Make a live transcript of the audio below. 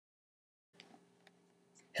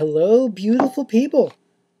Hello, beautiful people,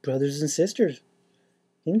 brothers and sisters,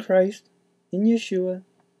 in Christ, in Yeshua.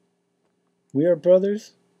 We are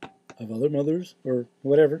brothers of other mothers, or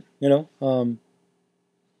whatever, we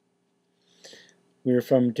are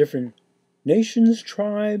from different nations,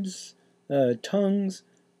 tribes, tongues,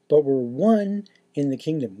 but we're one in the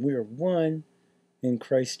kingdom. We are one in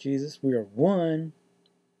Christ Jesus. We are one.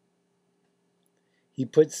 He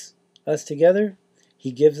puts us together.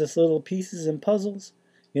 He gives us little pieces and puzzles,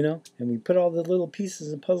 and we put all the little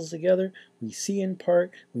pieces and puzzles together. We see in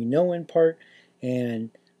part, we know in part, and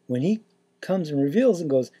when he comes and reveals and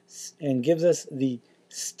goes and gives us the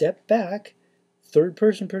step back, third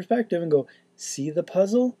person perspective and go, see the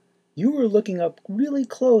puzzle? You were looking up really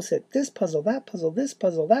close at this puzzle, that puzzle, this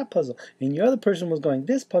puzzle, that puzzle, and your other person was going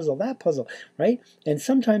this puzzle, that puzzle, right? And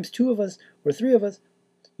sometimes two of us or three of us,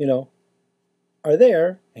 are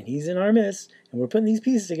there, and he's in our midst, and we're putting these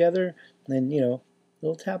pieces together, and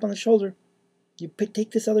little tap on the shoulder. You take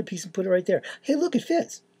this other piece and put it right there. Hey, look, it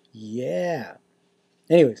fits. Yeah.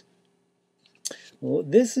 Anyways, well,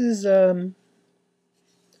 this is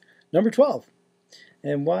number 12.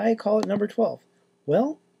 And why I call it number 12?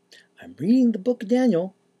 Well, I'm reading the book of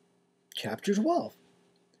Daniel, chapter 12.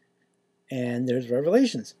 And there's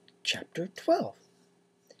Revelations, chapter 12.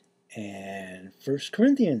 And 1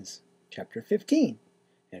 Corinthians, chapter 15.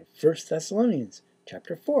 And 1 Thessalonians,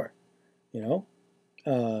 chapter 4.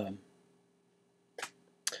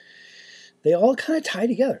 They all kind of tie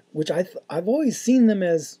together, which I've always seen them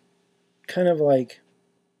as kind of like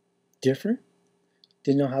different.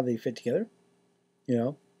 Didn't know how they fit together.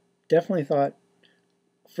 Definitely thought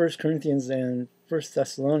 1 Corinthians and 1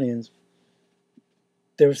 Thessalonians,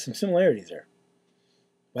 there were some similarities there.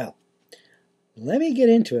 Well, let me get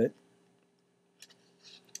into it,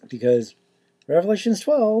 because Revelations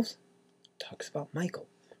 12 talks about Michael.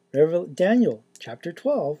 Daniel chapter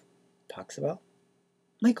 12 talks about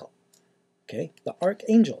Michael, okay, the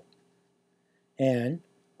archangel. And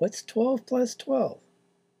what's 12 plus 12?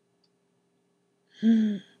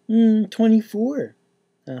 24.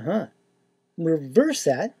 Reverse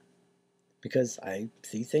that, because I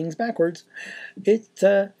see things backwards. It's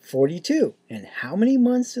 42. And how many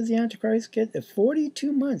months does the Antichrist get?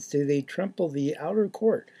 42 months do they trample the outer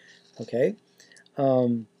court. Okay?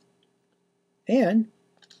 And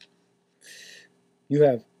you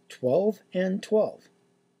have 12 and 12.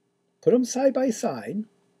 Put them side by side,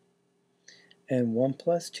 and 1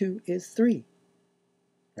 plus 2 is 3.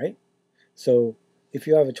 Right? So if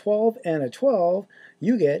you have a 12 and a 12,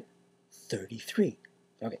 you get 33.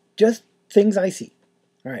 Okay, just things I see.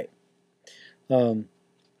 All right.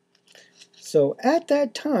 So at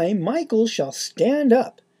that time, Michael shall stand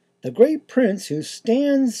up, the great prince who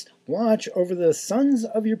stands watch over the sons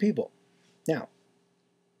of your people. Now,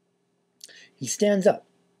 he stands up,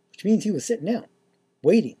 which means he was sitting down,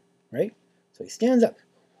 waiting, right? So he stands up.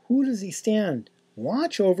 Who does he stand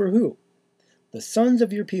watch over? Who? The sons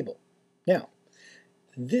of your people. Now,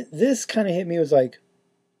 this kind of hit me. It was like,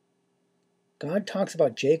 God talks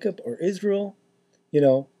about Jacob or Israel,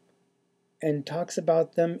 and talks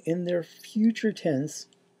about them in their future tense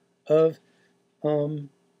of the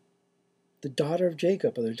daughter of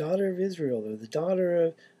Jacob, or the daughter of Israel, or the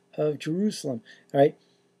daughter of Jerusalem, right?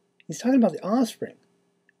 He's talking about the offspring.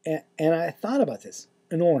 And I thought about this,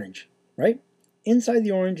 an orange, right? Inside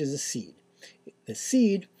the orange is a seed. The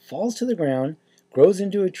seed falls to the ground, grows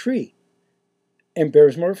into a tree, and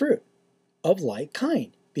bears more fruit of like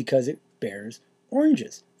kind, because it bears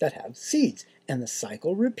oranges that have seeds, and the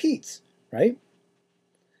cycle repeats, right?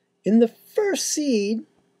 In the first seed,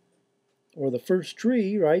 or the first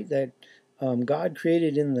tree, right, that God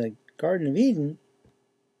created in the Garden of Eden,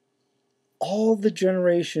 all the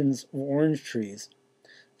generations of orange trees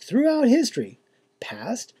throughout history,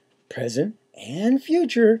 past, present, and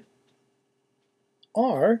future,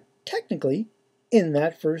 are technically in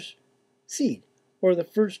that first seed, or the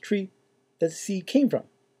first tree that the seed came from.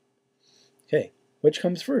 Okay, which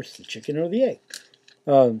comes first, the chicken or the egg?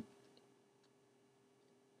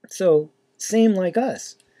 So, same like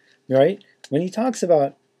us, right? When he talks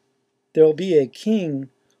about there will be a king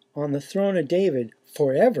on the throne of David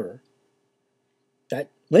forever, that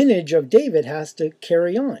lineage of David has to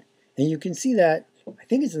carry on. And you can see that, I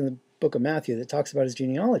think it's in the book of Matthew, that talks about his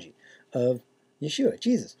genealogy of Yeshua,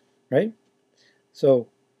 Jesus, right? So,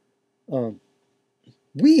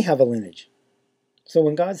 we have a lineage. So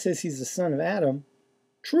when God says he's the son of Adam,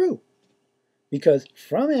 true. Because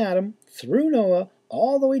from Adam, through Noah,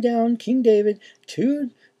 all the way down, King David,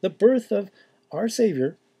 to the birth of our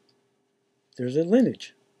Savior, there's a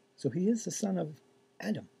lineage. So he is the son of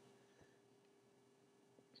Adam.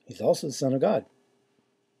 He's also the son of God.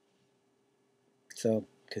 So,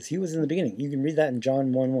 because he was in the beginning. You can read that in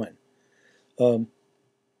John 1:1.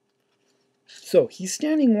 So he's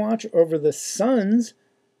standing watch over the sons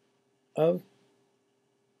of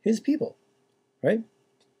his people, right?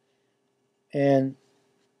 And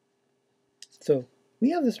so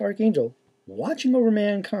we have this archangel watching over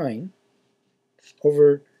mankind,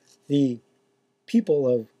 over the people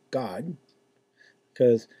of God,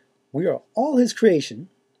 because we are all his creation.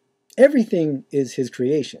 Everything is his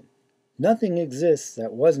creation. Nothing exists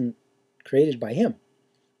that wasn't created by him.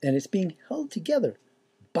 And it's being held together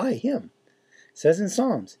by him. It says in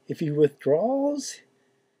Psalms, if he withdraws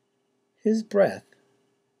his breath,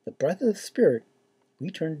 the breath of the Spirit, we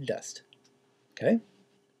turn to dust. Okay?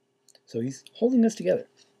 So he's holding us together.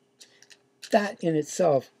 That in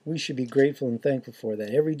itself, we should be grateful and thankful for,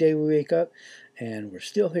 that every day we wake up and we're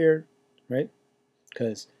still here, right?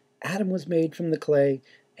 Because Adam was made from the clay,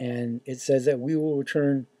 and it says that we will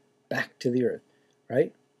return back to the earth,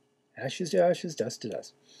 right? Ashes to ashes, dust to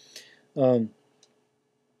dust.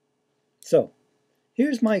 So,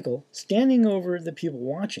 here's Michael standing over the people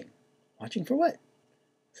watching. Watching for what?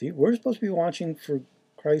 See, we're supposed to be watching for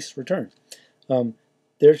Christ's return.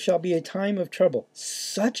 There shall be a time of trouble,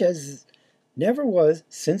 such as never was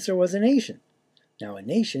since there was a nation. Now, a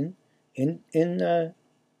nation, in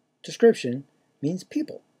description, means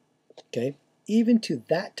people. Okay? Even to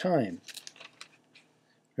that time.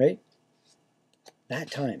 Right? That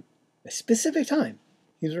time. A specific time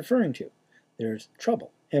he's referring to. There's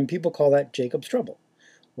trouble. And people call that Jacob's trouble.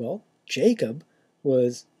 Well, Jacob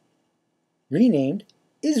was renamed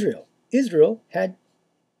Israel. Israel had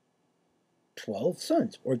 12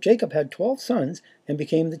 sons, or Jacob had 12 sons and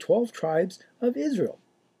became the 12 tribes of Israel.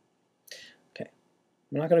 Okay,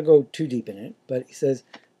 I'm not going to go too deep in it, but he says,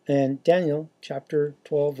 and Daniel chapter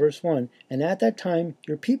 12 verse 1, and at that time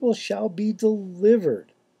your people shall be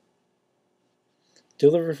delivered.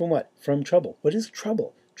 Delivered from what? From trouble. What is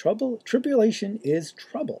trouble? Tribulation is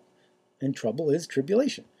trouble, and trouble is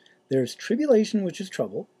tribulation. There's tribulation, which is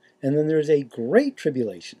trouble, and then there's a great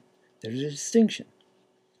tribulation. There's a distinction.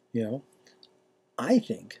 You know, I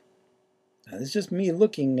think, now this is just me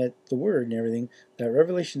looking at the word and everything, that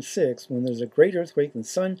Revelation 6, when there's a great earthquake and the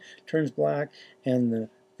sun turns black and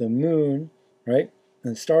the moon, right,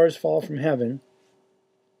 and the stars fall from heaven,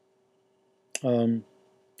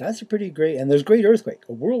 that's a pretty great, and there's great earthquake,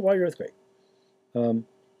 a worldwide earthquake.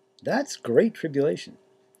 That's great tribulation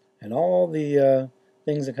and all the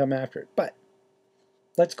things that come after it. But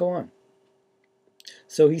let's go on.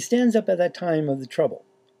 So he stands up at that time of the trouble,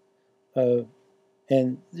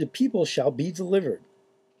 and the people shall be delivered.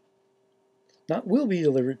 Not will be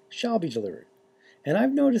delivered, shall be delivered. And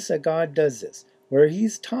I've noticed that God does this, where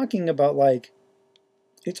he's talking about, like,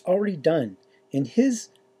 it's already done. In his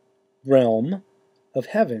realm of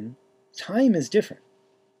heaven, time is different.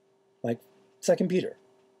 Like 2 Peter.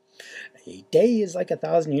 A day is like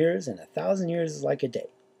 1,000 years, and 1,000 years is like a day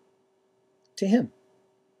to him.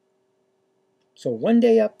 So one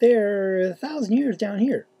day up there, 1,000 years down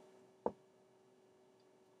here.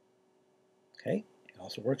 Okay? It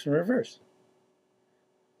also works in reverse.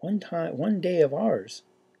 One day of ours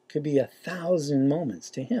could be 1,000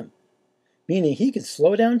 moments to him. Meaning he can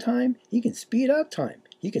slow down time, he can speed up time,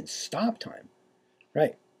 he can stop time.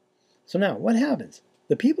 Right. So now, what happens?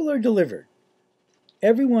 The people are delivered.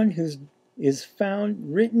 Everyone who is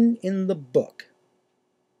found written in the book.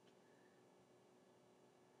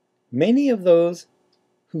 Many of those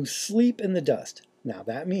who sleep in the dust. Now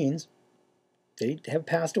that means they have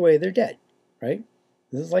passed away, they're dead, right?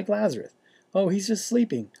 This is like Lazarus. Oh, he's just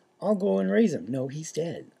sleeping. I'll go and raise him. No, he's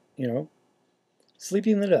dead, you know.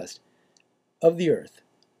 Sleeping in the dust of the earth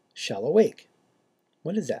shall awake.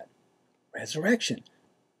 What is that? Resurrection.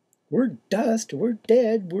 We're dust, we're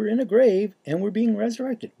dead, we're in a grave, and we're being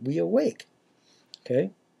resurrected. We awake.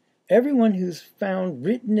 Okay? Everyone who's found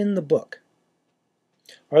written in the book.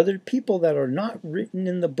 Are there people that are not written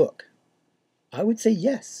in the book? I would say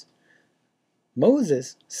yes.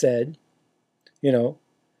 Moses said, you know,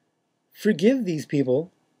 forgive these people,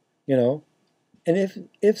 you know, and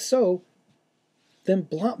if so, then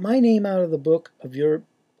blot my name out of the book of your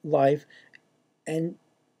life and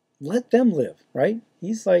let them live, right?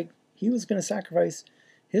 He's like, he was going to sacrifice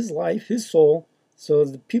his life, his soul, so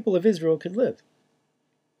the people of Israel could live.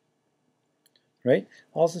 Right?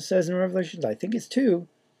 Also says in Revelation, I think it's 2,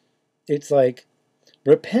 it's like,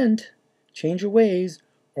 repent, change your ways,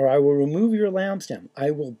 or I will remove your lampstand. I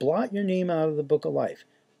will blot your name out of the book of life.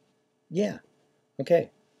 Yeah. Okay.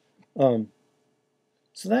 So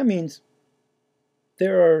that means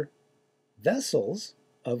there are vessels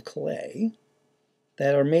of clay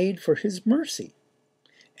that are made for his mercy.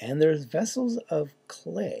 And there's vessels of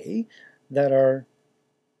clay that are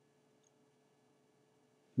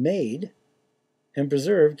made and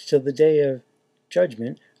preserved till the day of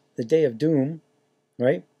judgment, the day of doom,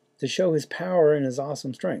 right? To show his power and his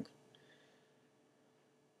awesome strength.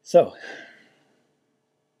 So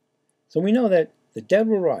we know that the dead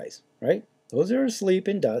will rise, right? Those who are asleep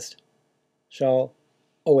in dust shall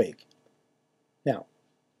awake. Now,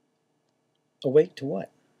 awake to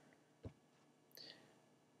what?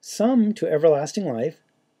 Some to everlasting life,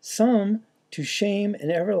 some to shame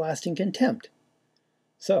and everlasting contempt.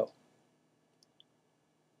 So,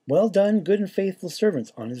 well done, good and faithful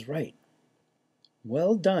servants, on his right.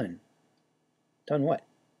 Well done. Done what?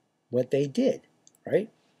 What they did, right?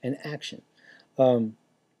 An action.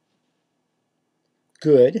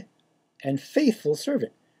 Good and faithful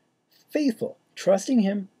servant. Faithful, trusting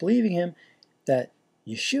him, believing him, that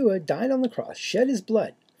Yeshua died on the cross, shed his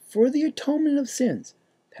blood for the atonement of sins,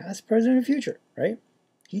 past, present, and future, right?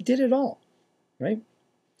 He did it all, right?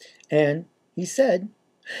 And he said,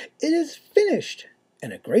 "It is finished."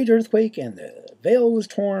 And a great earthquake, and the veil was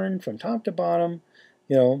torn from top to bottom,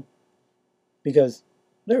 because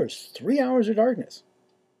there was 3 hours of darkness.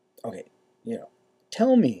 Okay,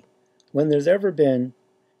 tell me when there's ever been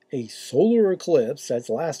a solar eclipse that's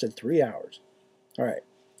lasted 3 hours. All right.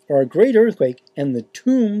 Or a great earthquake, and the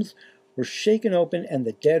tombs were shaken open and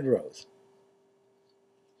the dead rose.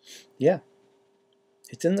 Yeah.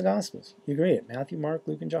 It's in the Gospels. You can read it. Matthew, Mark,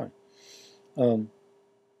 Luke, and John.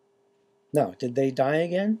 Now, did they die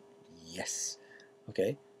again? Yes.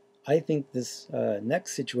 Okay. I think this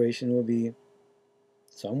next situation will be,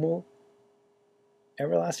 some will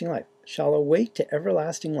everlasting life. Shall awake to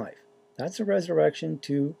everlasting life. That's a resurrection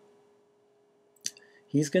to,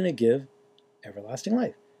 he's going to give everlasting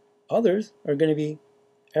life. Others are going to be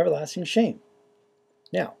everlasting shame.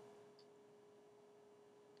 Now,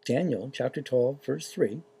 Daniel chapter 12, verse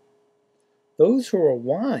 3, those who are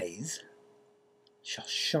wise shall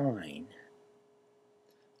shine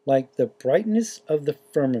like the brightness of the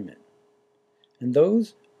firmament, and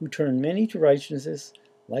those who turn many to righteousness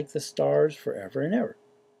like the stars forever and ever.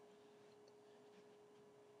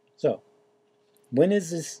 So, when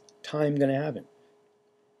is this time going to happen?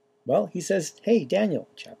 Well, he says, hey, Daniel,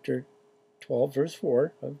 chapter 12, verse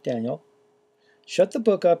 4 of Daniel, shut the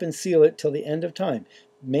book up and seal it till the end of time.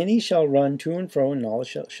 Many shall run to and fro, and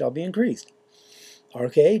knowledge shall be increased.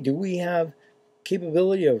 Okay, do we have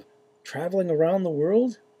capability of traveling around the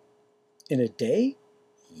world in a day?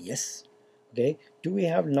 Yes. Okay, do we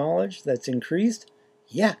have knowledge that's increased?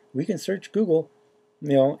 Yeah, we can search Google,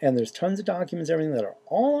 and there's tons of documents, everything that are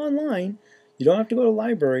all online. You don't have to go to a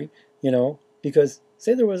library, because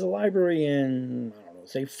say there was a library in, I don't know,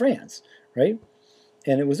 say France, right?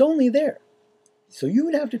 And it was only there. So you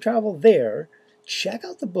would have to travel there, check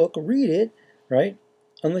out the book, read it, right?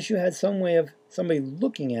 Unless you had some way of somebody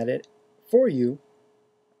looking at it for you,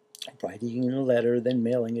 writing in a letter, then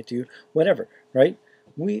mailing it to you, whatever, right?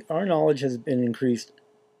 Our knowledge has been increased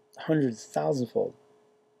hundreds, thousandfold.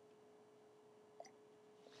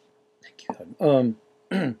 Thank you,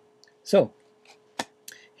 God. So,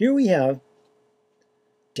 here we have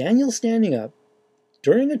Daniel standing up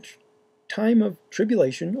during a time of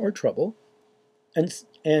tribulation or trouble,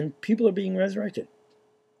 and people are being resurrected.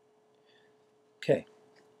 Okay.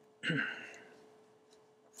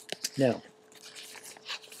 Now,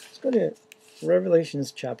 let's go to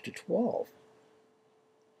Revelations chapter 12.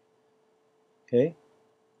 Okay.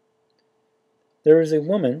 There is a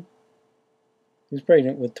woman who's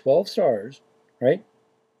pregnant with 12 stars, right?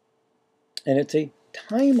 And it's a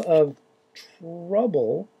time of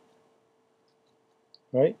trouble,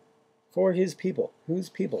 right, for his people. Whose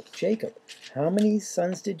people? Jacob. How many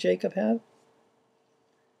sons did Jacob have? How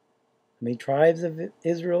many tribes of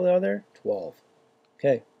Israel are there? 12.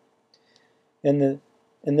 Okay. And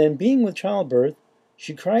then being with childbirth,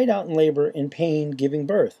 she cried out in labor in pain, giving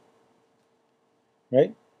birth.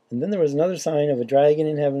 Right? And then there was another sign of a dragon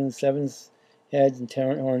in heaven with 7 heads and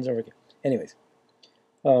 10 horns over. Anyways,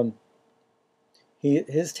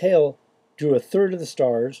 his tail drew 1/3 of the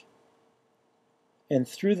stars and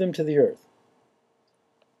threw them to the earth.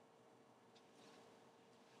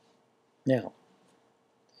 Now,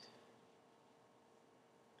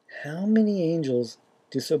 how many angels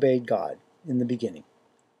disobeyed God in the beginning?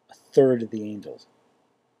 1/3 of the angels.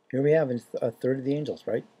 Here we have 1/3 of the angels,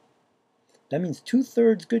 right? That means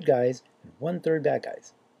 2/3 good guys and 1/3 bad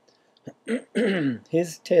guys.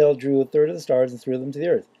 His tail drew 1/3 of the stars and threw them to the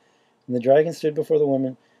earth. And the dragon stood before the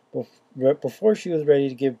woman before she was ready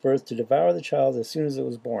to give birth, to devour the child as soon as it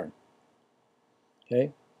was born.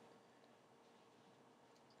 Okay?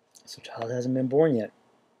 So child hasn't been born yet.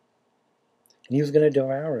 and he was going to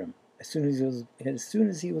devour him as soon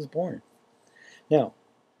as he was born. Now,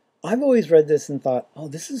 I've always read this and thought, oh,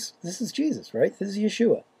 this is Jesus, right? This is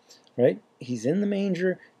Yeshua, right? He's in the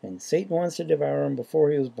manger, and Satan wants to devour him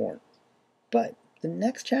before he was born. But the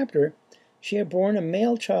next chapter, she had borne a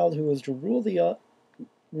male child who was to rule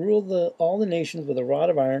all the nations with a rod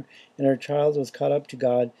of iron, and her child was caught up to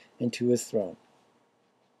God and to his throne.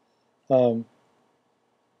 And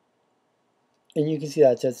you can see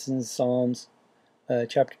that's in Psalms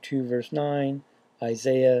chapter 2, verse 9,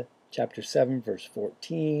 Isaiah chapter 7, verse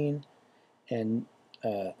 14, and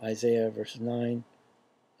Isaiah verses 9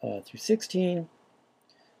 through 16.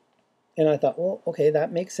 And I thought, well, okay,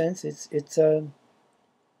 that makes sense.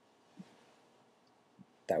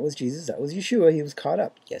 That was Jesus. That was Yeshua. He was caught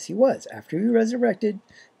up. Yes, he was. After he resurrected,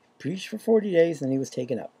 preached for 40 days, and then he was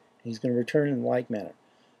taken up. And he's going to return in like manner.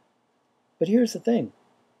 But here's the thing.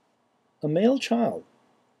 A male child.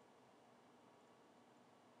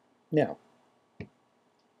 Now,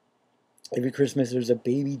 every Christmas there's a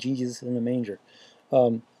baby Jesus in a manger.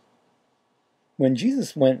 When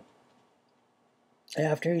Jesus went,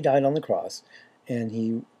 after he died on the cross, and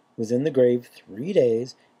he was in the grave 3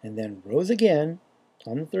 days, and then rose again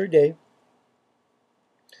on the third day,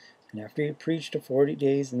 and after he preached for 40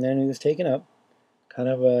 days, and then he was taken up, kind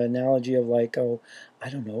of an analogy of like, oh, I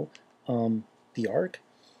don't know, the ark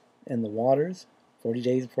and the waters, 40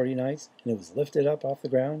 days and 40 nights, and it was lifted up off the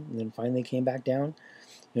ground, and then finally came back down.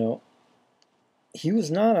 You know, he was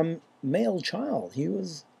not a male child. He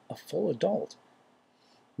was a full adult.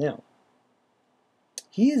 Now,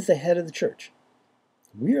 he is the head of the church.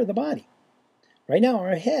 We are the body. Right now,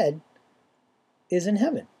 our head is in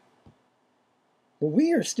heaven. But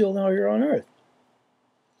we are still now here on earth.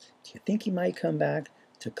 Do you think he might come back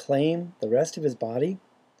to claim the rest of his body?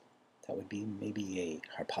 That would be maybe a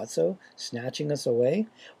harpazo, snatching us away.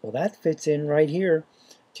 Well, that fits in right here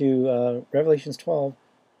to Revelations 12,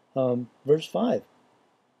 verse 5.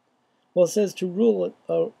 Well, it says to rule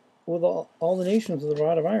with all the nations with a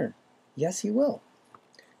rod of iron. Yes, he will.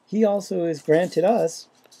 He also is granted us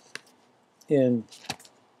in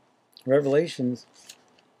Revelations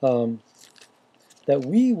that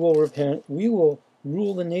we will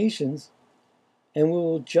rule the nations, and we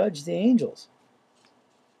will judge the angels.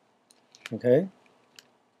 Okay?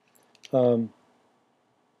 I don't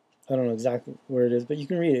know exactly where it is, but you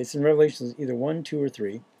can read it. It's in Revelations either 1, 2, or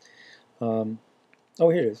 3. Oh,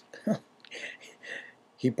 here it is.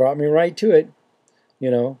 He brought me right to it,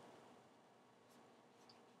 you know.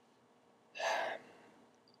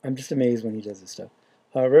 I'm just amazed when he does this stuff.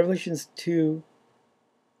 Revelations 2,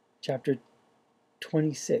 chapter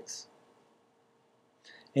 26.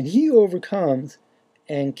 And he who overcomes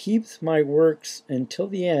and keeps my works until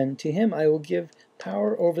the end, to him I will give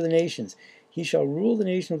power over the nations. He shall rule the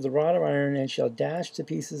nations with a rod of iron, and shall dash to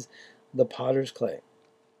pieces the potter's clay.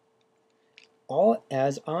 All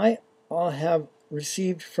as I all have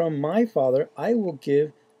received from my Father, I will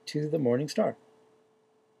give to the morning star.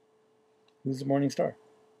 Who's the morning star?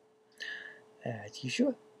 It's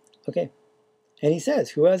Yeshua. Okay. And he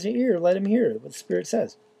says, who has an ear, let him hear what the Spirit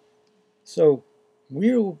says. So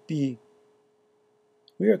we are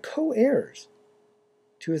co-heirs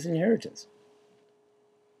to his inheritance.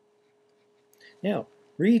 Now,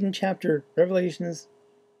 read in chapter Revelations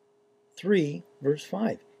 3, verse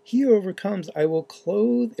 5. He who overcomes, I will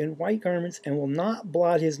clothe in white garments, and will not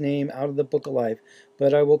blot his name out of the book of life,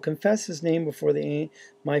 but I will confess his name before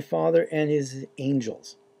my Father and his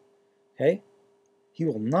angels. Okay? He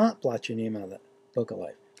will not blot your name out of the book of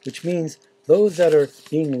life, which means those that are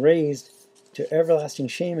being raised to everlasting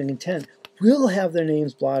shame and contempt will have their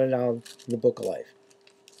names blotted out of the book of life.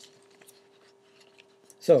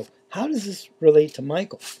 So, how does this relate to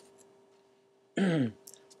Michael?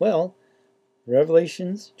 Well,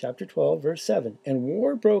 Revelations chapter 12, verse 7. And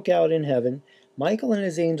war broke out in heaven. Michael and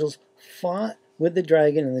his angels fought with the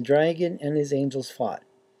dragon, and the dragon and his angels fought.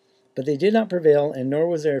 But they did not prevail, and nor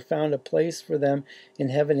was there found a place for them in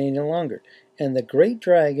heaven any longer. And the great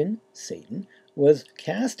dragon, Satan, was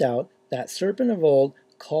cast out, that serpent of old,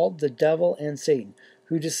 called the devil and Satan,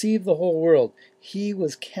 who deceived the whole world. He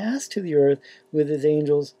was cast to the earth, with his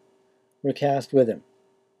angels were cast with him.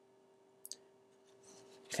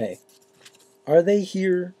 Okay. Are they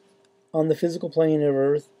here on the physical plane of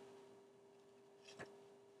earth?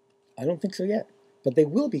 I don't think so yet. But they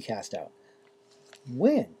will be cast out.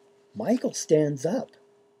 When Michael stands up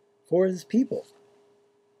for his people.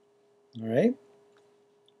 All right?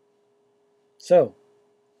 So,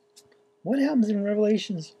 what happens in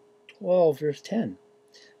Revelation 12, verse 10?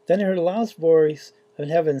 Then I heard a loud voice of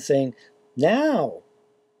heaven saying, now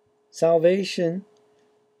salvation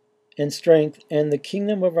and strength, and the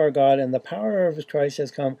kingdom of our God and the power of his Christ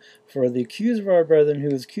has come. For the accuser of our brethren,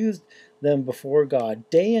 who has accused them before God,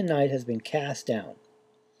 day and night has been cast down.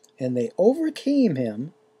 And they overcame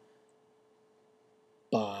him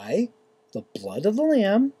by the blood of the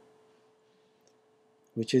Lamb,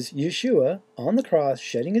 which is Yeshua, on the cross,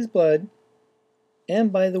 shedding his blood,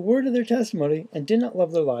 and by the word of their testimony, and did not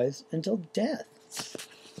love their lives until death.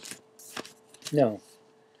 Now,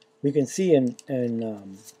 we can see in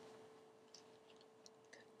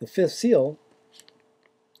the fifth seal,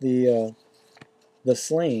 the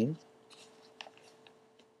slain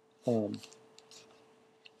of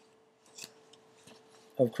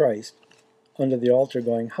Christ under the altar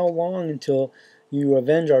going, how long until you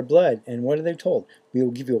avenge our blood? And what are they told? We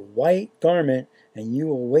will give you a white garment and you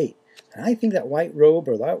will wait. And I think that white robe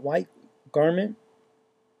or that white garment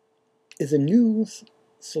is a new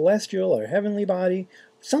celestial or heavenly body,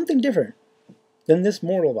 something different than this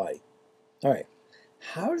mortal body. All right,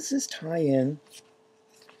 how does this tie in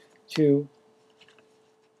to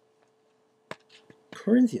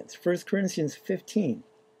Corinthians? 1 Corinthians 15.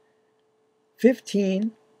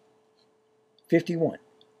 15:51.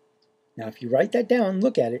 Now, if you write that down,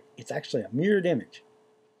 look at it, it's actually a mirrored image.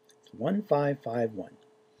 It's 1551.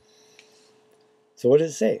 So what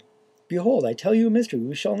does it say? Behold, I tell you a mystery,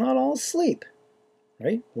 we shall not all sleep.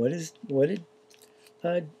 Right? What did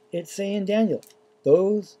it say in Daniel?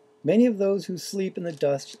 Many of those who sleep in the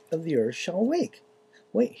dust of the earth shall awake.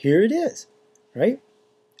 Wait, here it is. Right?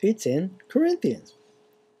 It's in Corinthians.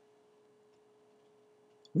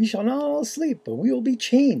 We shall not all sleep, but we will be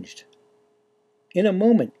changed. In a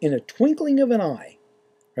moment, in a twinkling of an eye,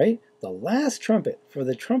 right? The last trumpet, for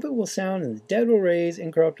the trumpet will sound, and the dead will raise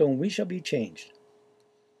incorruptible, and we shall be changed.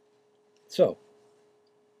 So,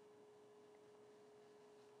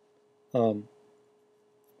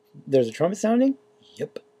 there's a trumpet sounding?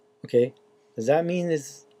 Yep. Okay. Does that mean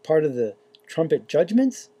it's part of the trumpet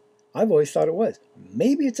judgments? I've always thought it was.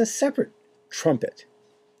 Maybe it's a separate trumpet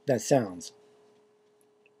that sounds.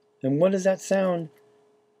 And what does that sound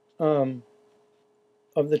of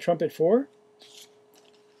the trumpet for?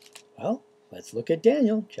 Well, let's look at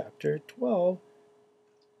Daniel chapter 12.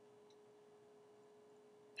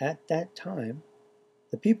 At that time,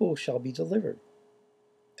 the people shall be delivered,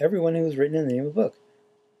 everyone who is written in the name of the book.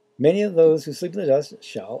 Many of those who sleep in the dust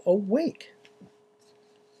shall awake.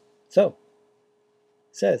 So,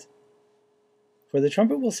 it says, for the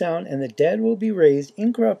trumpet will sound, and the dead will be raised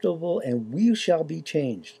incorruptible, and we shall be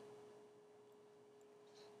changed.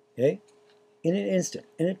 Okay? In an instant,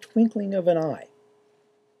 in a twinkling of an eye.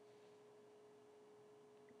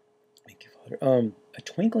 Thank you, Father. A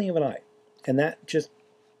twinkling of an eye. And that just,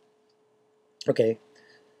 okay.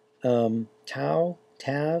 Tau,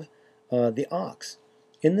 Tav, the ox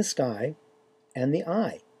in the sky, and the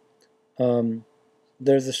eye.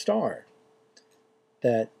 There's a star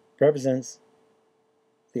that represents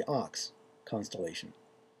the ox constellation.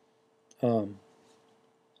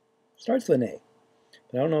 Starts with an A,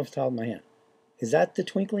 but I don't know if it's top of my hand. Is that the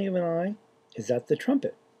twinkling of an eye? Is that the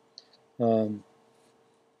trumpet?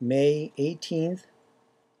 May 18th,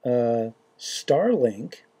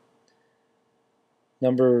 Starlink,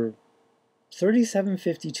 number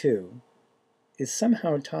 3752, is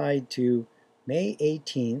somehow tied to May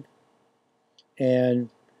 18th, and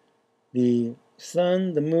the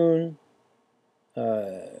sun, the moon,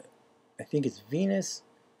 I think it's Venus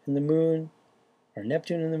and the moon, or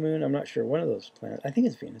Neptune and the moon, I'm not sure, one of those planets, I think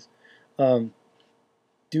it's Venus,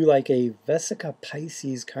 do like a Vesica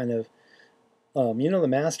Pisces kind of, you know the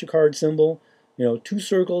MasterCard symbol, you know, two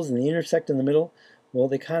circles and they intersect in the middle? Well,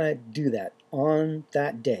 they kind of do that on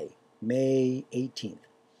that day, May 18th.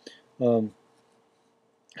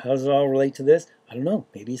 How does it all relate to this? I don't know.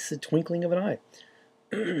 Maybe it's the twinkling of an eye.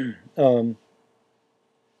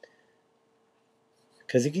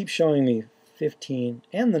 Because it keeps showing me 15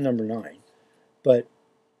 and the number 9. But,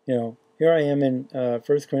 you know, here I am in 1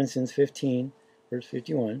 Corinthians 15, verse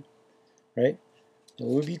 51, right? So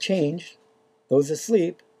we'll be changed. Those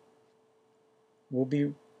asleep will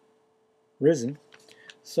be risen.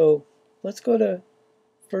 So let's go to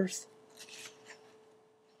 1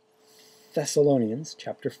 Thessalonians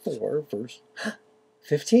chapter 4, verse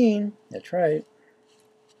 15. That's right.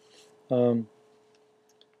 So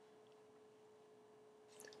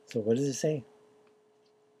what does it say?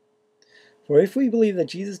 For if we believe that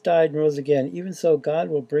Jesus died and rose again, even so God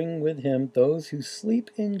will bring with him those who sleep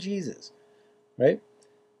in Jesus. Right?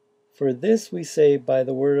 For this we say by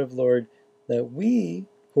the word of the Lord, that we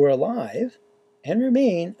who are alive and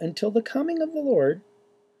remain until the coming of the Lord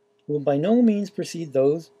will by no means precede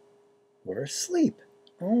those who are asleep.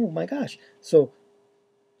 Oh my gosh. So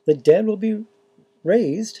the dead will be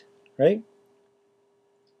raised, right?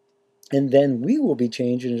 And then we will be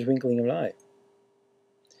changed in a twinkling of an eye.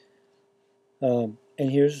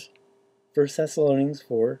 And here's 1 Thessalonians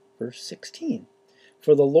 4, verse 16.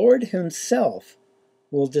 For the Lord himself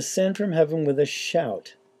will descend from heaven with a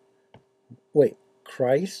shout. Wait,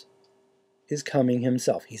 Christ is coming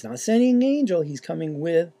himself. He's not sending an angel, he's coming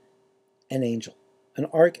with an angel, an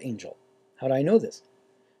archangel. How do I know this?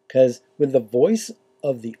 Because with the voice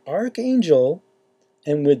of the archangel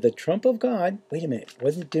and with the trump of God, wait a minute,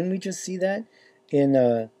 didn't we just see that in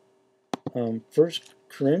 1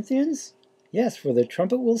 Corinthians? Yes, for the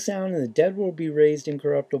trumpet will sound and the dead will be raised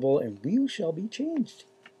incorruptible and we shall be changed.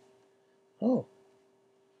 Oh.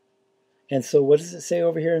 And so what does it say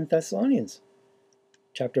over here in Thessalonians?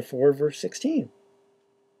 Chapter 4, verse 16.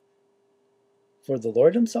 For the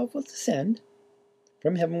Lord himself will descend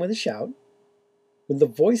from heaven with a shout, with the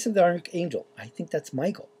voice of the archangel. I think that's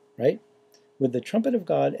Michael, right? With the trumpet of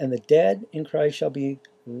God, and the dead in Christ shall be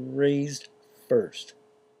raised first.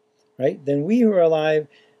 Right? Then we who are alive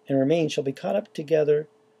and remain shall be caught up together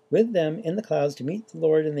with them in the clouds to meet the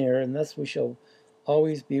Lord in the air, and thus we shall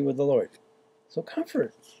always be with the Lord. So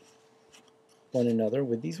comfort one another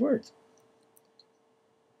with these words.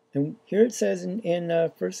 And here it says in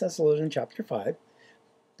 1 Thessalonians chapter 5,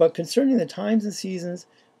 but concerning the times and seasons,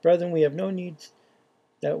 brethren, we have no need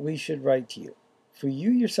that we should write to you. For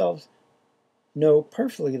you yourselves know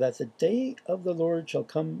perfectly that the day of the Lord shall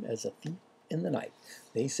come as a thief in the night.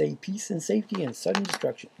 They say peace and safety and sudden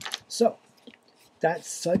destruction. So, that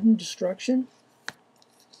sudden destruction,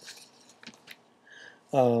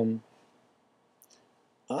 I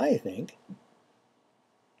think,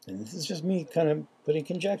 and this is just me kind of putting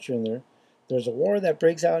conjecture in there, there's a war that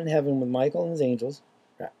breaks out in heaven with Michael and his angels,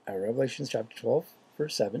 Revelation chapter 12,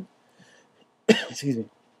 verse 7. Excuse me.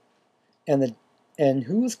 And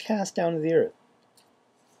who was cast down to the earth?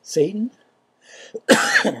 Satan,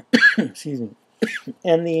 excuse me,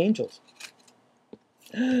 and the angels.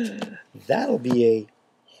 That'll be a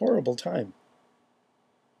horrible time.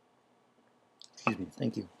 Excuse me,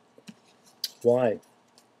 thank you. Why?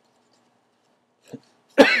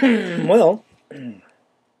 Well,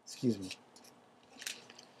 excuse me. It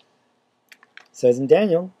says in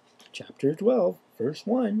Daniel, chapter 12, verse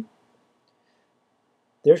 1,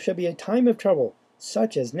 there shall be a time of trouble,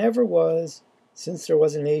 such as never was since there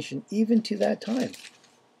was a nation, even to that time.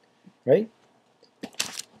 Right?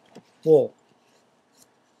 Well,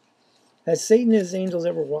 has Satan and his angels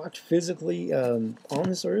ever walked physically on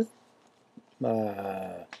this earth?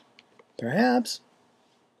 Perhaps.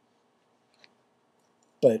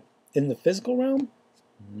 But in the physical realm?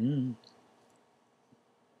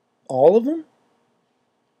 All of them?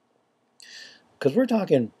 Because we're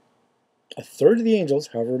talking a third of the angels,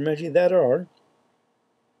 however many that are,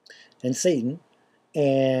 and Satan,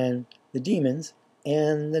 and the demons,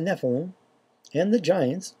 and the Nephilim, and the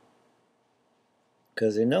giants.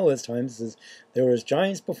 Because in Noah's times, there was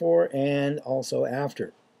giants before and also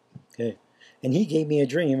after. Okay, and he gave me a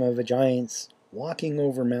dream of a giants walking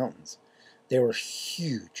over mountains. They were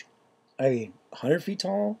huge. I mean, 100 feet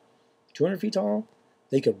tall, 200 feet tall.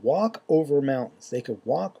 They could walk over mountains. They could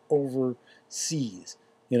walk over seas,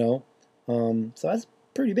 you know. So that's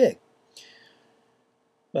pretty big.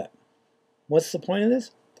 But what's the point of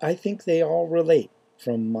this? I think they all relate.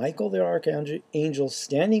 From Michael the archangel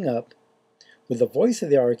standing up with the voice of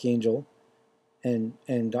the archangel, and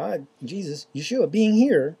God, Jesus, Yeshua being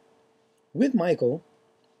here with Michael,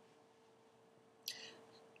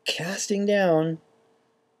 casting down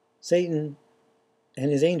Satan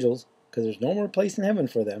and his angels, because there's no more place in heaven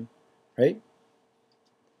for them, right?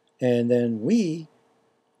 And then we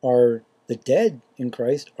are, the dead in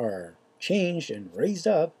Christ are changed and raised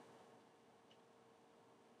up.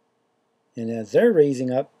 And as they're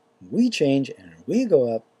raising up, we change and we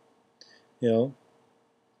go up. You know,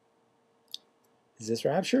 is this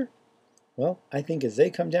rapture? Well, I think as they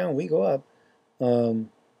come down, we go up. But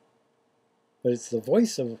it's the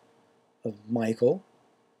voice of Michael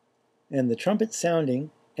and the trumpet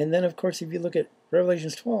sounding. And then, of course, if you look at Revelation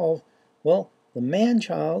 12, well, the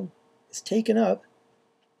man-child is taken up.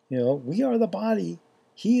 You know, we are the body.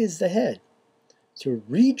 He is the head. To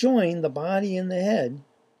rejoin the body and the head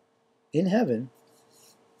in heaven,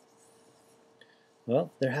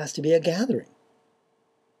 well, there has to be a gathering.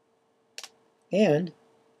 And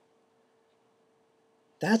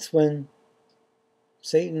that's when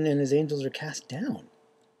Satan and his angels are cast down.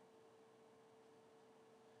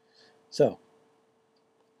 So,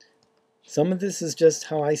 some of this is just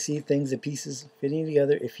how I see things, the pieces fitting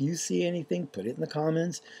together. If you see anything, put it in the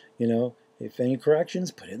comments. You know, If any corrections,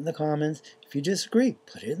 put it in the comments. If you disagree,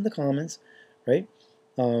 put it in the comments, right?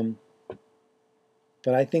 But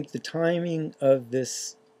I think the timing of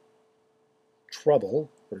this trouble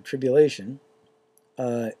or tribulation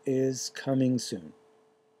is coming soon.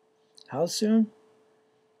 How soon?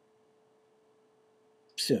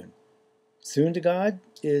 Soon. Soon to God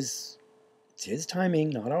is, it's His timing,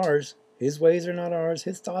 not ours. His ways are not ours.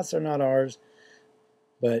 His thoughts are not ours.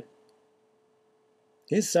 But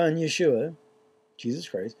His Son, YESHUA, Jesus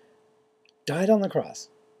Christ, died on the cross.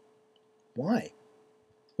 Why?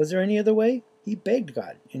 Was there any other way? He begged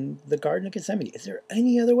God in the Garden of Gethsemane. Is there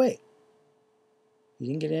any other way? He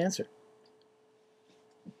didn't get an answer.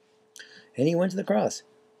 And He went to the cross.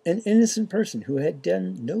 An innocent person who had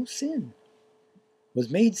done no sin was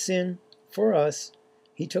made sin for us.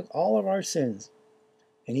 He took all of our sins.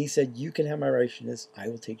 And He said, you can have my righteousness. I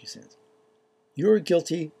will take your sins. You're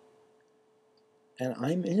guilty and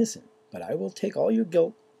I'm innocent. But I will take all your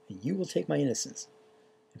guilt and you will take my innocence.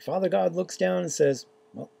 And Father God looks down and says,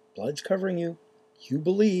 well, blood's covering you. You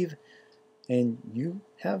believe and you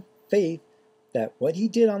have faith that what He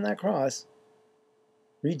did on that cross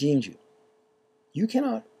redeemed you. You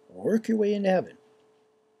cannot work your way into heaven.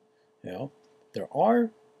 You know, there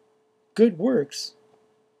are good works,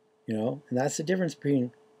 you know, and that's the difference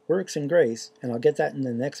between works and grace, and I'll get that in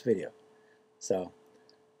the next video. So,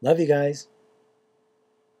 love you guys.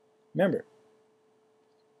 Remember,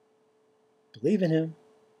 believe in Him,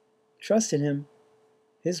 trust in Him.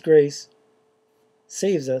 His grace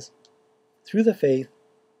saves us through the faith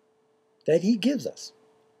that He gives us.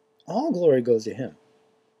 All glory goes to Him,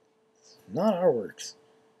 not our works.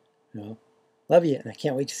 You know, love you, and I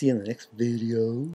can't wait to see you in the next video.